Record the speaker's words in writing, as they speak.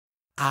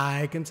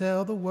I can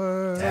tell the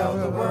world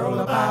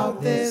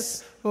about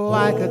this. Oh,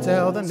 I could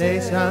tell the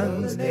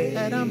nations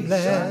that I'm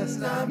blessed.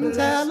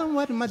 Tell them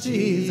what my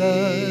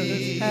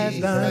Jesus has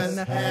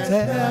done.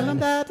 Tell them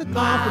that the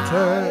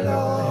Comforter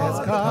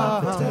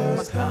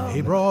has come.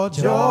 He brought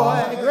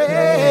joy,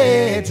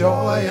 great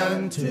joy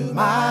unto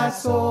my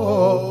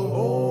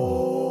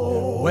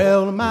soul.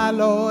 Well, my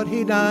Lord,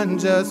 he done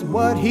just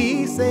what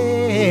he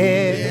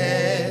said.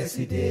 Yes,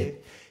 he did.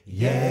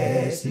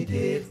 Yes, he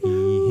did.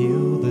 He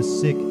healed the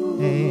sick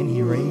and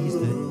he raised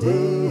the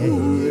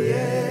dead.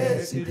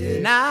 Yes, he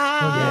did.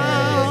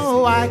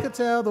 Now I could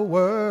tell the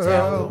world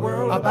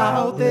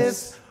about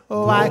this.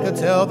 Oh, I could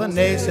tell the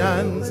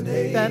nations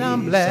that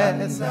I'm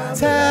blessed.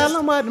 Tell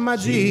them what my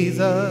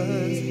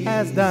Jesus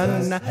has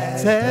done.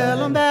 Tell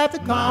them that the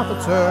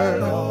Comforter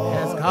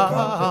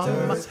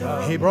has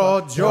come. He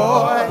brought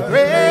joy,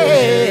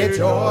 great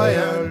joy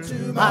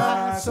unto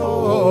my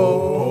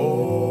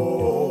soul.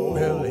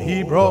 Well,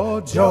 he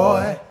brought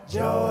joy,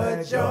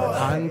 Joy, joy,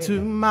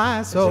 unto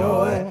my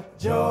soul.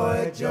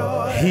 joy,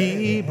 joy.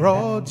 He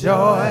brought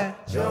joy,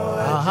 Joy,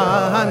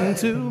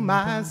 unto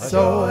my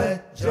soul.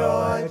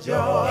 joy,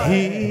 joy.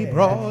 He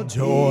brought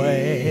joy,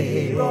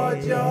 He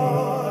brought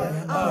joy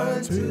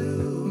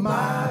unto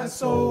my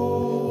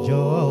soul.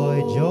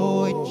 Joy,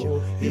 joy, joy.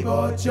 He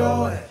brought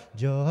joy.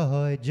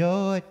 Joy,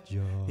 joy,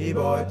 joy. He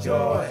brought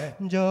joy.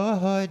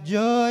 Joy,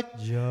 joy,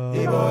 joy.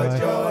 He brought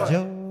joy.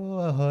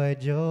 Joy,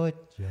 joy, joy.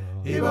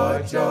 He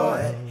brought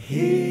joy.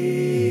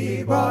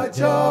 He brought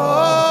joy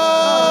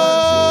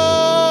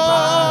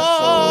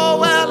Oh,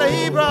 well,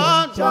 he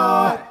brought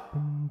joy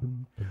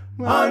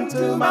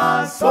unto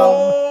my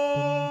soul.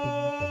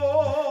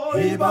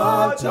 He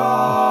brought joy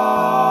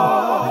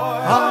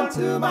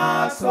unto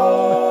my soul.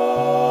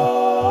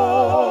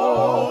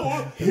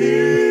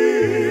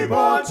 He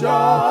brought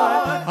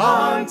joy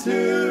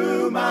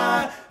unto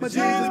my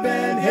Jesus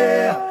been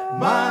here,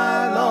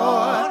 my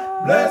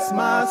Lord. Bless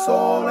my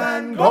soul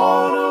and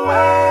gone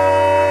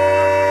away.